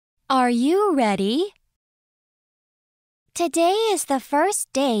Are you ready? Today is the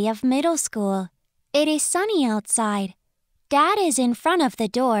first day of middle school. It is sunny outside. Dad is in front of the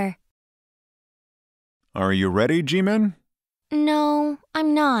door. Are you ready, Jimin? No,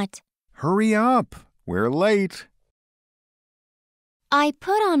 I'm not. Hurry up. We're late. I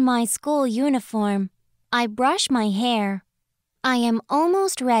put on my school uniform. I brush my hair. I am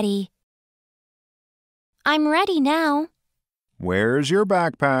almost ready. I'm ready now. Where's your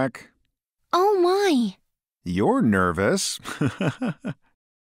backpack? Oh my! You're nervous.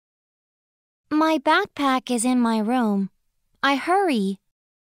 My backpack is in my room. I hurry.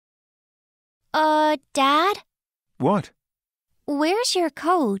 Dad? What? Where's your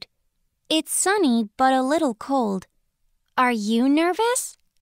coat? It's sunny but a little cold. Are you nervous?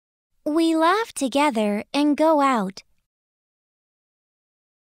 We laugh together and go out.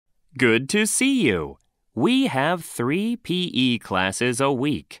 Good to see you. We have 3 PE classes a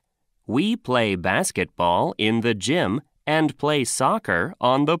week. We play basketball in the gym and play soccer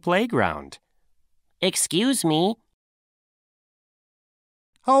on the playground. Excuse me.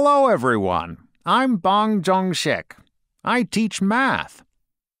 Hello, everyone. I'm Bong Jong-sik. I teach math.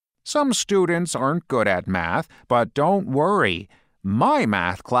 Some students aren't good at math, but don't worry. My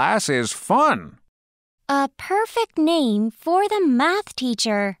math class is fun. A perfect name for the math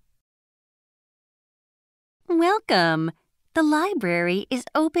teacher. Welcome. The library is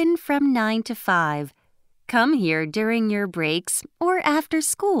open from 9 to 5. Come here during your breaks or after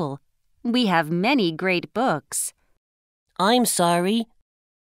school. We have many great books. I'm sorry.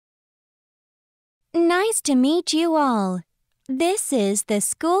 Nice to meet you all. This is the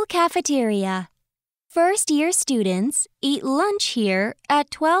school cafeteria. First-year students eat lunch here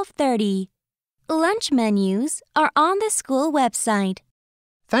at 12:30. Lunch menus are on the school website.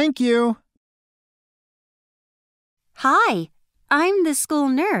 Thank you. Hi, I'm the school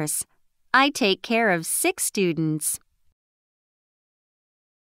nurse. I take care of 6 students.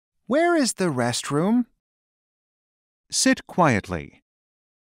 Where is the restroom? Sit quietly,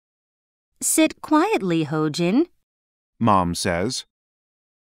 Sit quietly, Hojin. Mom says.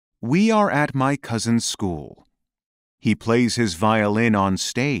 We are at my cousin's school. He plays his violin on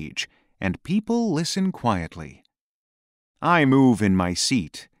stage, and people listen quietly. I move in my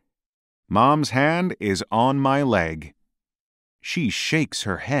seat. Mom's hand is on my leg. She shakes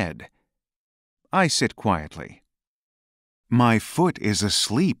her head. I sit quietly. My foot is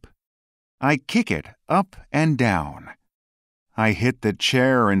asleep. I kick it up and down. I hit the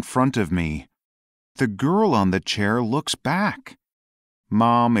chair in front of me. The girl on the chair looks back.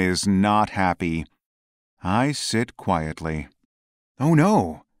 Mom is not happy. I sit quietly. Oh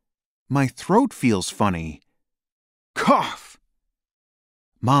no! My throat feels funny. Cough!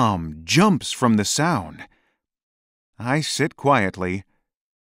 Mom jumps from the sound. I sit quietly.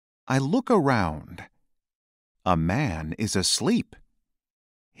 I look around. A man is asleep.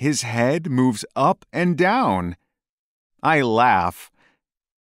 His head moves up and down. I laugh.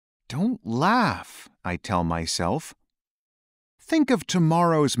 Don't laugh, I tell myself. Think of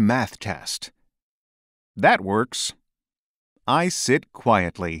tomorrow's math test. That works. I sit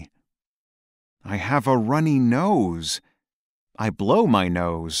quietly. I have a runny nose. I blow my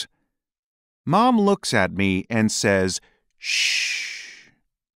nose. Mom looks at me and says, "Shh."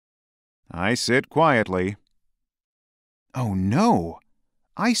 I sit quietly. Oh no!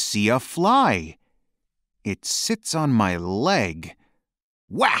 I see a fly. It sits on my leg.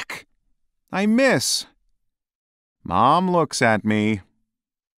 Whack! I miss. Mom looks at me.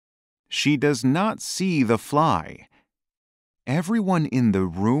 She does not see the fly. Everyone in the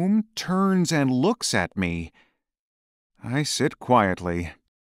room turns and looks at me. I sit quietly.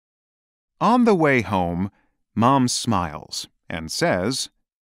 On the way home, Mom smiles and says,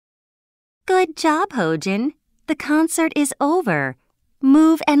 Good job, Hojin. The concert is over.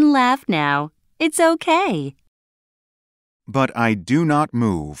 Move and laugh now. It's okay. But I do not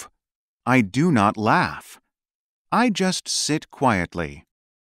move. I do not laugh. I just sit quietly.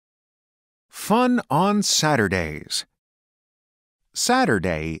 Fun on Saturdays.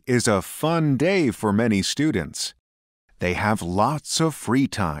 Saturday is a fun day for many students. They have lots of free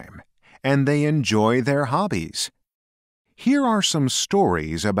time, and they enjoy their hobbies. Here are some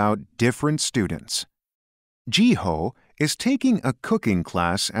stories about different students. Jiho is taking a cooking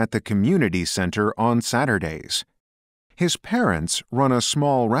class at the community center on Saturdays. His parents run a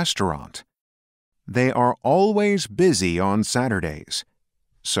small restaurant. They are always busy on Saturdays,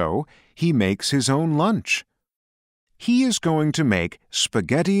 so he makes his own lunch. He is going to make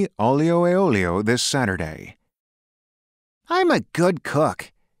spaghetti olio e olio this Saturday. I'm a good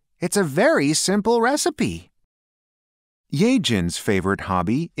cook. It's a very simple recipe. Yejin's favorite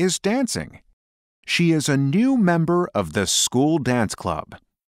hobby is dancing. She is a new member of the school dance club.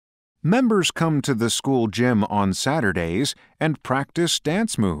 Members come to the school gym on Saturdays and practice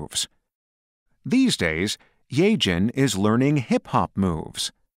dance moves. These days, Yejin is learning hip-hop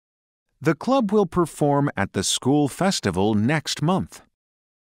moves. The club will perform at the school festival next month.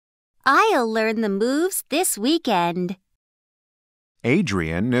 I'll learn the moves this weekend.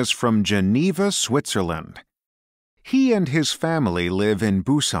 Adrian is from Geneva, Switzerland. He and his family live in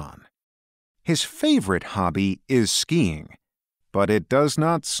Busan. His favorite hobby is skiing, but it does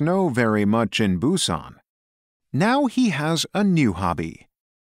not snow very much in Busan. Now he has a new hobby.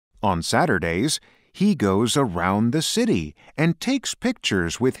 On Saturdays, he goes around the city and takes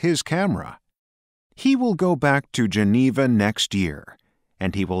pictures with his camera. He will go back to Geneva next year,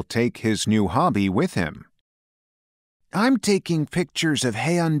 and he will take his new hobby with him. I'm taking pictures of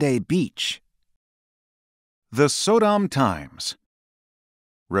Haeundae Beach. The Sodam Times.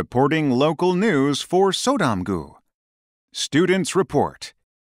 Reporting local news for Sodamgu. Students report.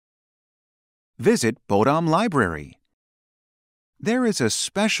 Visit Bodam Library. There is a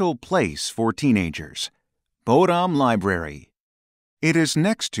special place for teenagers, Bodam Library. It is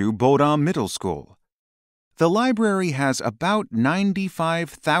next to Bodam Middle School. The library has about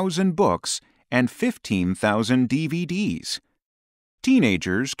 95,000 books and 15,000 DVDs.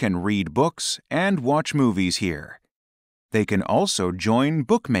 Teenagers can read books and watch movies here. They can also join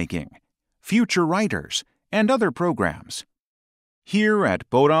bookmaking, future writers, and other programs. Here at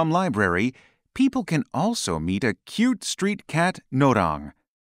Bodam Library, people can also meet a cute street cat, Norang.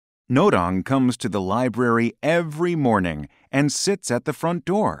 Norang comes to the library every morning and sits at the front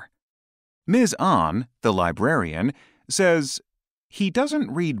door. Ms. An, the librarian, says, "He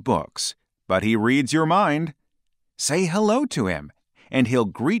doesn't read books, but he reads your mind. Say hello to him, and he'll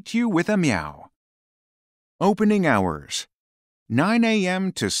greet you with a meow." Opening hours: 9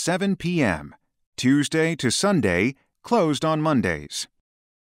 a.m. to 7 p.m., Tuesday to Sunday, closed on Mondays.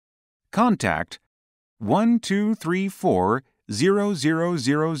 Contact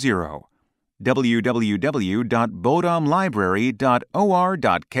 1234-0000,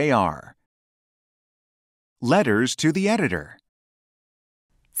 www.bodamlibrary.or.kr. Letters to the editor.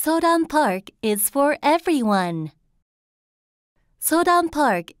 Sodam Park is for everyone. Sodam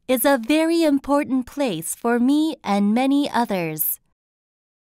Park is a very important place for me and many others.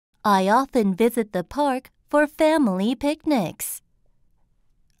 I often visit the park for family picnics.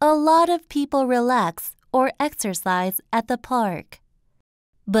 A lot of people relax or exercise at the park.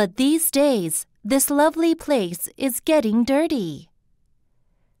 But these days, this lovely place is getting dirty.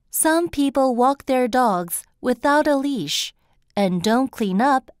 Some people walk their dogs without a leash and don't clean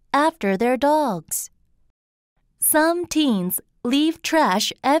up after their dogs. Some teens leave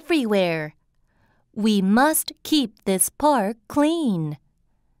trash everywhere. We must keep this park clean.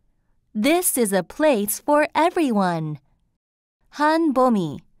 This is a place for everyone.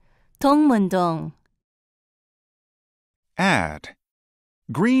 한보미, 동문동. Ad.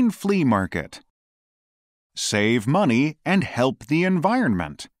 Green Flea Market. Save money and help the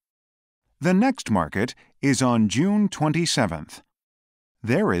environment. The next market is on June 27th.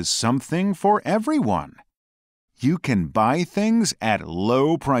 There is something for everyone. You can buy things at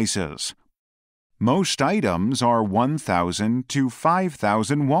low prices. Most items are 1,000 to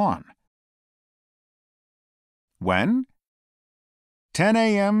 5,000 won. When? 10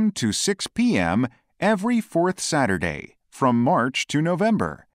 a.m. to 6 p.m. every fourth Saturday, from March to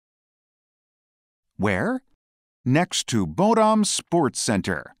November. Where? Next to Bodam Sports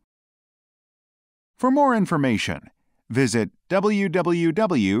Center. For more information, visit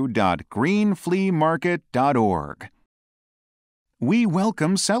www.greenfleamarket.org. We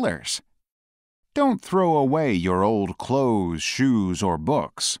welcome sellers. Don't throw away your old clothes, shoes, or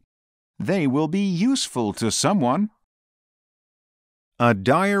books. They will be useful to someone. A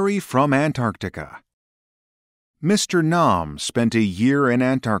Diary from Antarctica. Mr. Nam spent a year in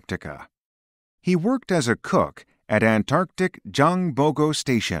Antarctica. He worked as a cook at Antarctic Jangbogo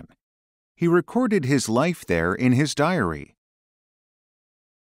Station. He recorded his life there in his diary.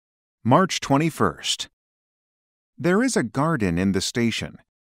 March 21st. There is a garden in the station.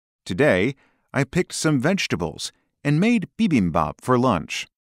 Today, I picked some vegetables and made bibimbap for lunch.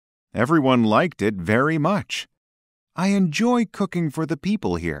 Everyone liked it very much. I enjoy cooking for the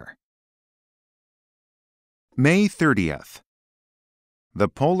people here. May 30th. The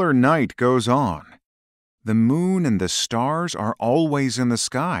polar night goes on. The moon and the stars are always in the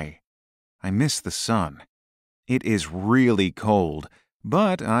sky. I miss the sun. It is really cold,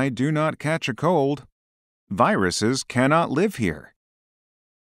 but I do not catch a cold. Viruses cannot live here.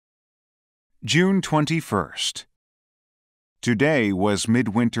 June 21st. Today was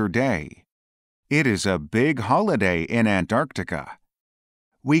Midwinter Day. It is a big holiday in Antarctica.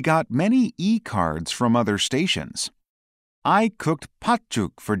 We got many e-cards from other stations. I cooked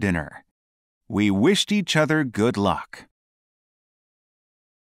patjuk for dinner. We wished each other good luck.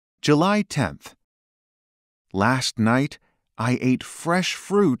 July 10th. Last night, I ate fresh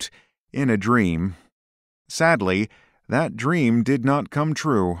fruit in a dream. Sadly, that dream did not come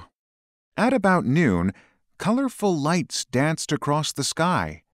true. At about noon, colorful lights danced across the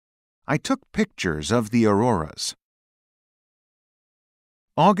sky. I took pictures of the auroras.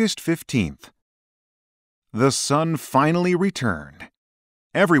 August 15th. The sun finally returned.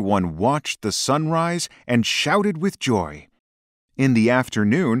 Everyone watched the sunrise and shouted with joy. In the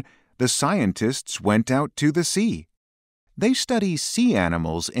afternoon, the scientists went out to the sea. They study sea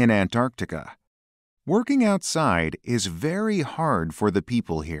animals in Antarctica. Working outside is very hard for the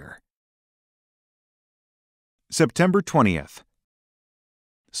people here. September 20th.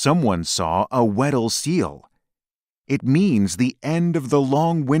 Someone saw a Weddell seal. It means the end of the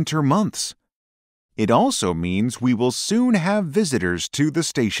long winter months. It also means we will soon have visitors to the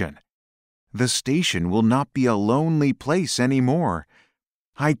station. The station will not be a lonely place anymore.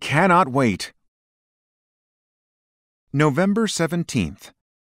 I cannot wait. November 17th.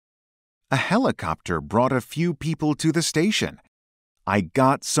 A helicopter brought a few people to the station. I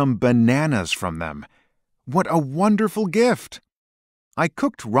got some bananas from them. What a wonderful gift! I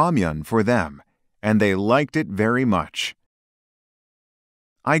cooked ramyun for them, and they liked it very much.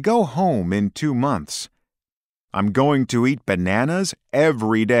 I go home in 2 months. I'm going to eat bananas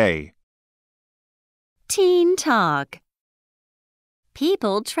every day. Teen Talk.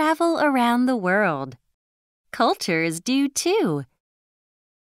 People travel around the world. Cultures do too.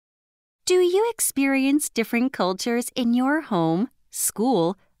 Do you experience different cultures in your home,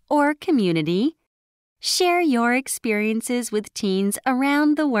 school, or community? Share your experiences with teens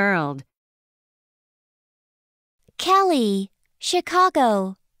around the world. Kelly,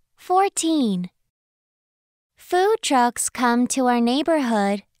 Chicago, 14. Food trucks come to our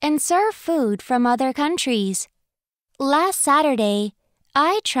neighborhood and serve food from other countries. Last Saturday,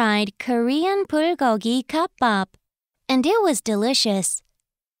 I tried Korean bulgogi kimbap, and it was delicious.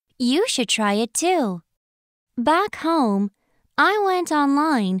 You should try it too. Back home, I went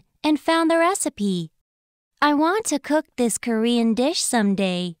online and found the recipe. I want to cook this Korean dish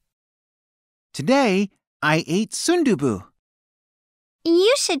someday. Today, I ate sundubu.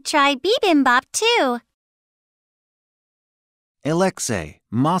 You should try bibimbap too. Alexei,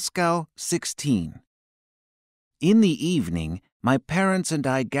 Moscow, 16. In the evening, my parents and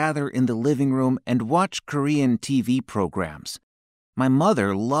I gather in the living room and watch Korean TV programs. My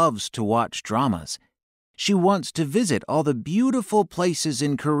mother loves to watch dramas. She wants to visit all the beautiful places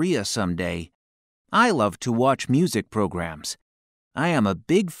in Korea someday. I love to watch music programs. I am a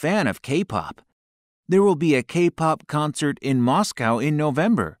big fan of K-pop. There will be a K-pop concert in Moscow in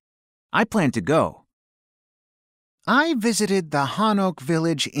November. I plan to go. I visited the Hanok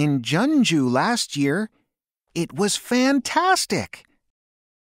village in Jeonju last year. It was fantastic.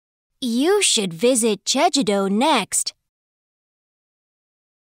 You should visit Jeju-do next.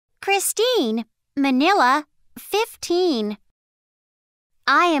 Christine, Manila, 15.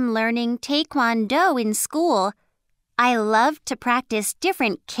 I am learning Taekwondo in school. I love to practice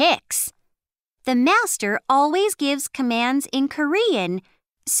different kicks. The master always gives commands in Korean,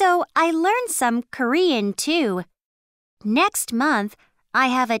 so I learned some Korean too. Next month, I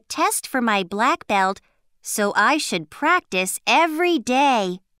have a test for my black belt, so I should practice every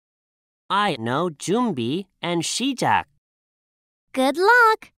day. I know 준비 and 시작. Good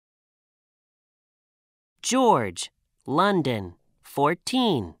luck! George, London,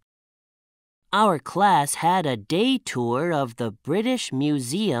 14. Our class had a day tour of the British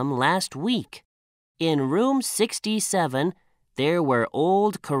Museum last week. In room 67, there were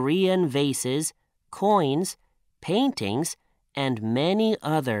old Korean vases, coins, paintings, and many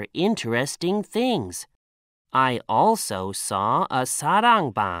other interesting things. I also saw a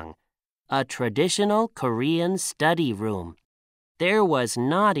sarangbang, a traditional Korean study room. There was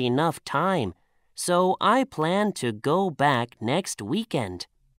not enough time, so I plan to go back next weekend.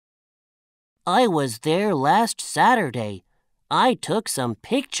 I was there last Saturday. I took some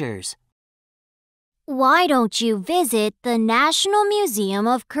pictures. Why don't you visit the National Museum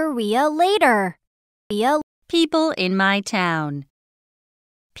of Korea later? People in my town.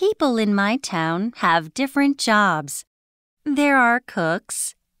 People in my town have different jobs. There are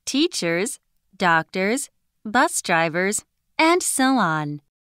cooks, teachers, doctors, bus drivers, and so on.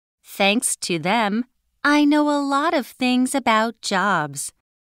 Thanks to them, I know a lot of things about jobs.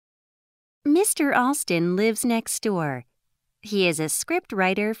 Mr. Alston lives next door. He is a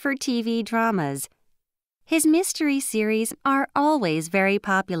scriptwriter for TV dramas. His mystery series are always very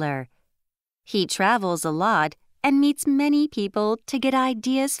popular. He travels a lot and meets many people to get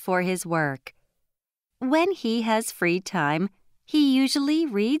ideas for his work. When he has free time, he usually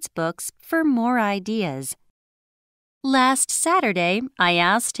reads books for more ideas. Last Saturday, I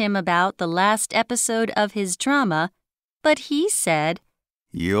asked him about the last episode of his drama, but he said,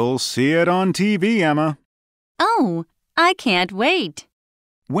 "You'll see it on TV, Emma." "Oh, I can't wait."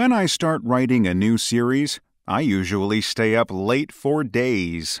 When I start writing a new series, I usually stay up late for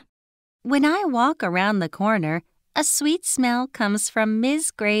days. When I walk around the corner, a sweet smell comes from Ms.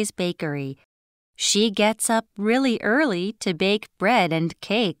 Gray's bakery. She gets up really early to bake bread and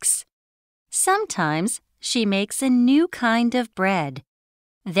cakes. Sometimes she makes a new kind of bread.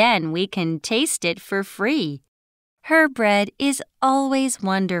 Then we can taste it for free. Her bread is always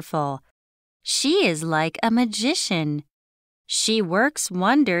wonderful. She is like a magician. She works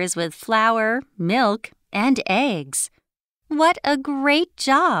wonders with flour, milk, and eggs. What a great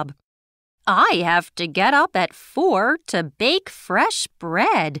job! I have to get up at 4 to bake fresh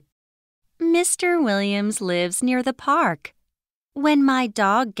bread. Mr. Williams lives near the park. When my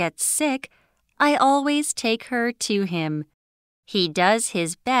dog gets sick, I always take her to him. He does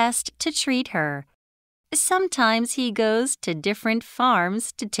his best to treat her. Sometimes he goes to different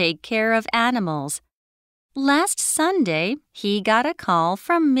farms to take care of animals. Last Sunday, he got a call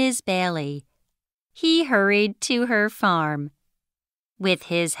from Ms. Bailey. He hurried to her farm. With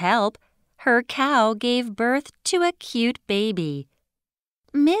his help, her cow gave birth to a cute baby.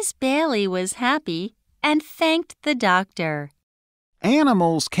 Miss Bailey was happy and thanked the doctor.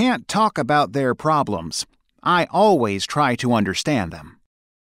 Animals can't talk about their problems. I always try to understand them.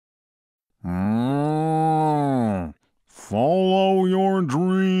 Follow your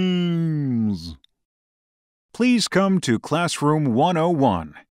dreams. Please come to Classroom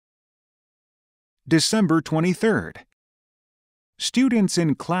 101. December 23rd. Students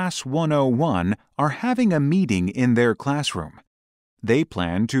in Class 101 are having a meeting in their classroom. They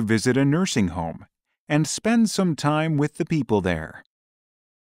plan to visit a nursing home and spend some time with the people there.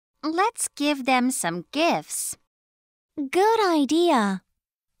 Let's give them some gifts. Good idea.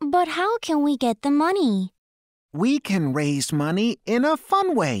 But how can we get the money? We can raise money in a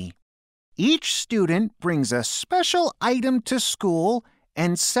fun way. Each student brings a special item to school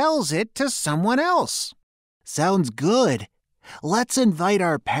and sells it to someone else. Sounds good. Let's invite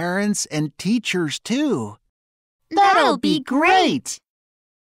our parents and teachers too. That'll be great!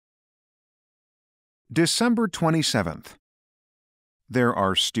 December 27th. There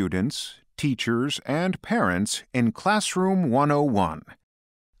are students, teachers, and parents in Classroom 101.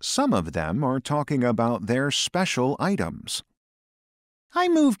 Some of them are talking about their special items. I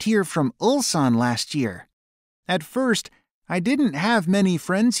moved here from Ulsan last year. At first, I didn't have many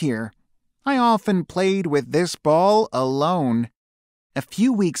friends here. I often played with this ball alone. A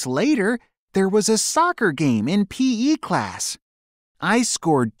few weeks later, there was a soccer game in PE class. I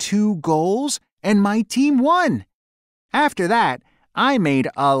scored 2 goals and my team won. After that, I made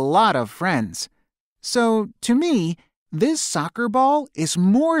a lot of friends. So, to me, this soccer ball is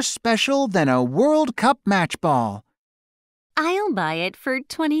more special than a World Cup match ball. I'll buy it for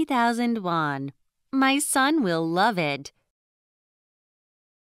 20,000 won. My son will love it.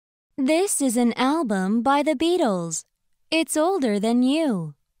 This is an album by the Beatles. It's older than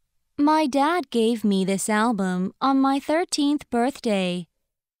you. My dad gave me this album on my 13th birthday.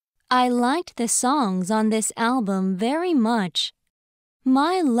 I liked the songs on this album very much.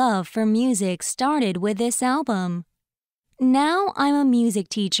 My love for music started with this album. Now I'm a music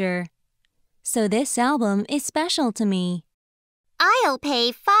teacher. So this album is special to me. I'll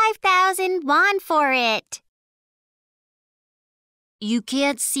pay 5,000 won for it. You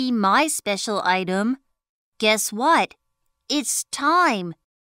can't see my special item. Guess what? It's time.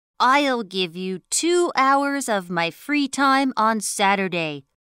 I'll give you 2 hours of my free time on Saturday.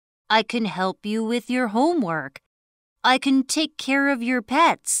 I can help you with your homework. I can take care of your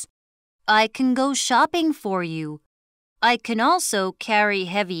pets. I can go shopping for you. I can also carry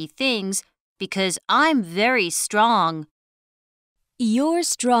heavy things because I'm very strong. You're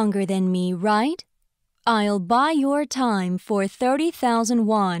stronger than me, right? I'll buy your time for 30,000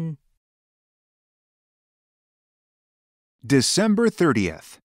 won. December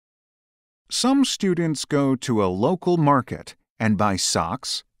 30th. Some students go to a local market and buy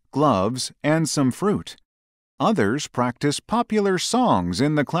socks, gloves, and some fruit. Others practice popular songs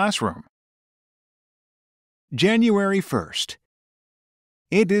in the classroom. January 1st.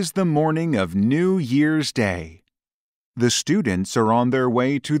 It is the morning of New Year's Day. The students are on their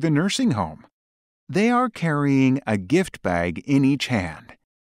way to the nursing home. They are carrying a gift bag in each hand.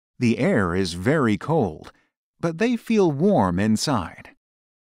 The air is very cold, but they feel warm inside.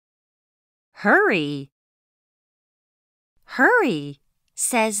 Hurry! Hurry,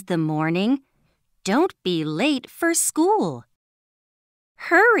 says the morning. Don't be late for school.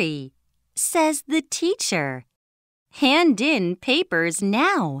 Hurry, says the teacher. Hand in papers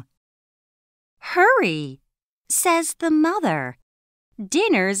now. Hurry, says the mother.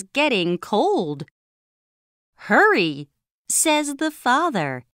 Dinner's getting cold. Hurry, says the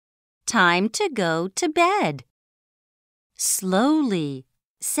father. Time to go to bed. Slowly,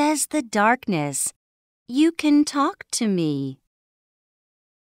 says the darkness. You can talk to me.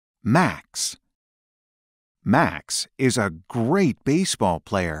 Max. Max is a great baseball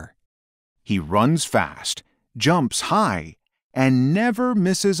player. He runs fast, jumps high, and never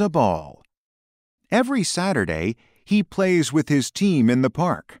misses a ball. Every Saturday, he plays with his team in the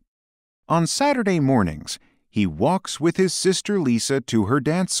park. On Saturday mornings, he walks with his sister Lisa to her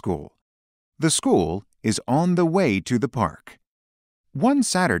dance school. The school is on the way to the park. One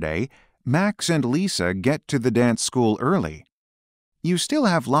Saturday, Max and Lisa get to the dance school early. You still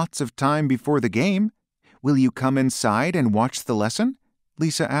have lots of time before the game. Will you come inside and watch the lesson?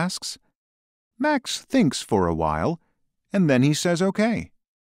 Lisa asks. Max thinks for a while, and then he says okay.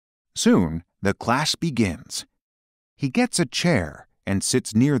 Soon, the class begins. He gets a chair and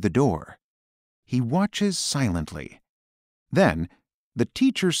sits near the door. He watches silently. Then, the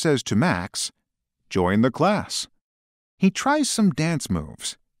teacher says to Max, "Join the class." He tries some dance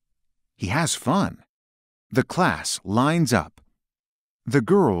moves. He has fun. The class lines up. The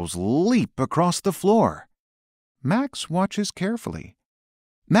girls leap across the floor. Max watches carefully.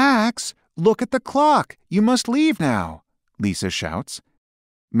 "Max, look at the clock. You must leave now," Lisa shouts.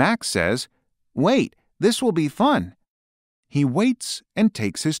 Max says, "Wait, this will be fun." He waits and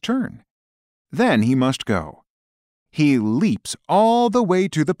takes his turn. Then he must go. He leaps all the way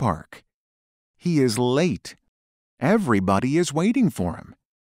to the park. He is late. Everybody is waiting for him.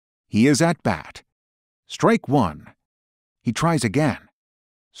 He is at bat. Strike one. He tries again.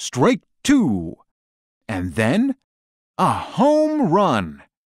 Strike two. And then, a home run.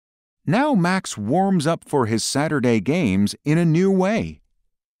 Now Max warms up for his Saturday games in a new way.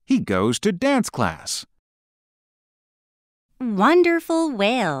 He goes to dance class. Wonderful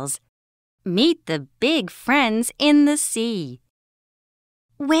whales. Meet the big friends in the sea.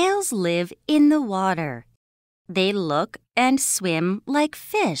 Whales live in the water. They look and swim like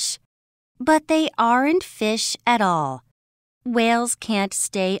fish, but they aren't fish at all. Whales can't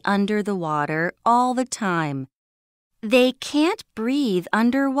stay under the water all the time. They can't breathe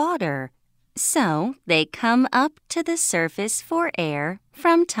underwater, so they come up to the surface for air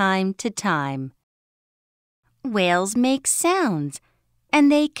from time to time. Whales make sounds, and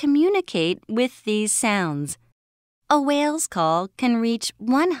they communicate with these sounds. A whale's call can reach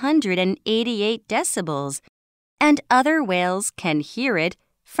 188 decibels, and other whales can hear it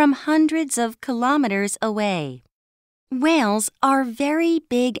from hundreds of kilometers away. Whales are very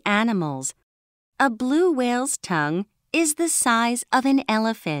big animals. A blue whale's tongue is the size of an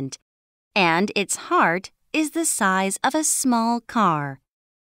elephant, and its heart is the size of a small car.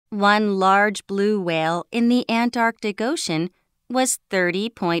 One large blue whale in the Antarctic Ocean was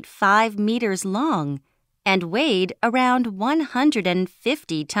 30.5 meters long and weighed around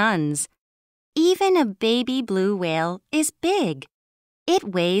 150 tons. Even a baby blue whale is big. It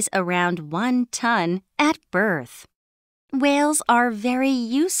weighs around 1 ton at birth. Whales are very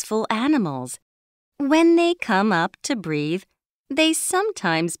useful animals. When they come up to breathe, they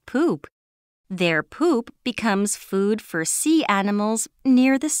sometimes poop. Their poop becomes food for sea animals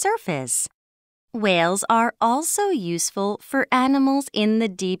near the surface. Whales are also useful for animals in the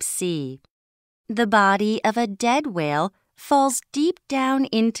deep sea. The body of a dead whale falls deep down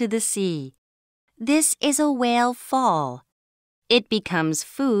into the sea. This is a whale fall. It becomes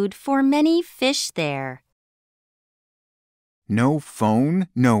food for many fish there. No phone,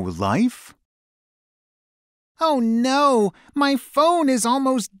 no life? Oh no, my phone is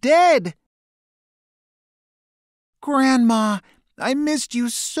almost dead. Grandma, I missed you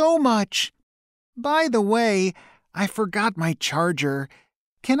so much. By the way, I forgot my charger.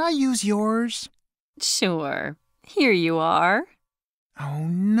 Can I use yours? Sure. Here you are. Oh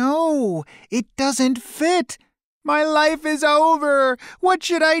no, it doesn't fit. My life is over. What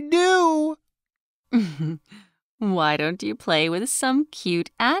should I do? Why don't you play with some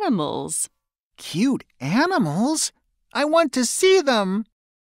cute animals? Cute animals? I want to see them.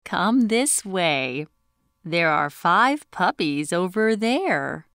 Come this way. There are 5 puppies over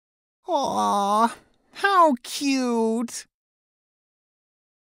there. Aw, how cute.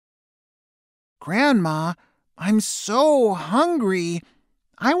 Grandma, I'm so hungry.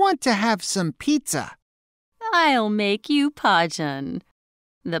 I want to have some pizza. I'll make you pajan.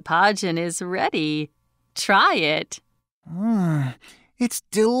 The pajan is ready. Try it. It's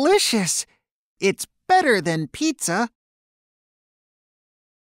delicious. It's better than pizza.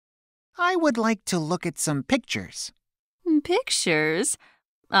 I would like to look at some pictures. Pictures?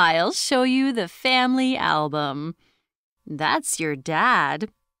 I'll show you the family album. That's your dad.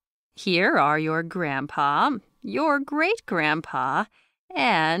 Here are your grandpa, your great-grandpa,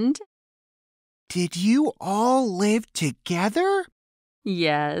 and... Did you all live together?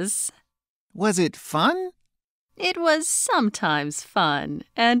 Yes. Was it fun? It was sometimes fun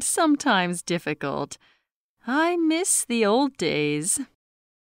and sometimes difficult. I miss the old days.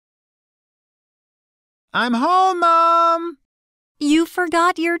 I'm home, Mom! You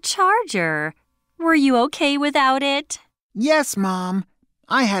forgot your charger. Were you okay without it? Yes, Mom.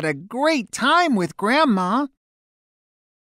 I had a great time with Grandma.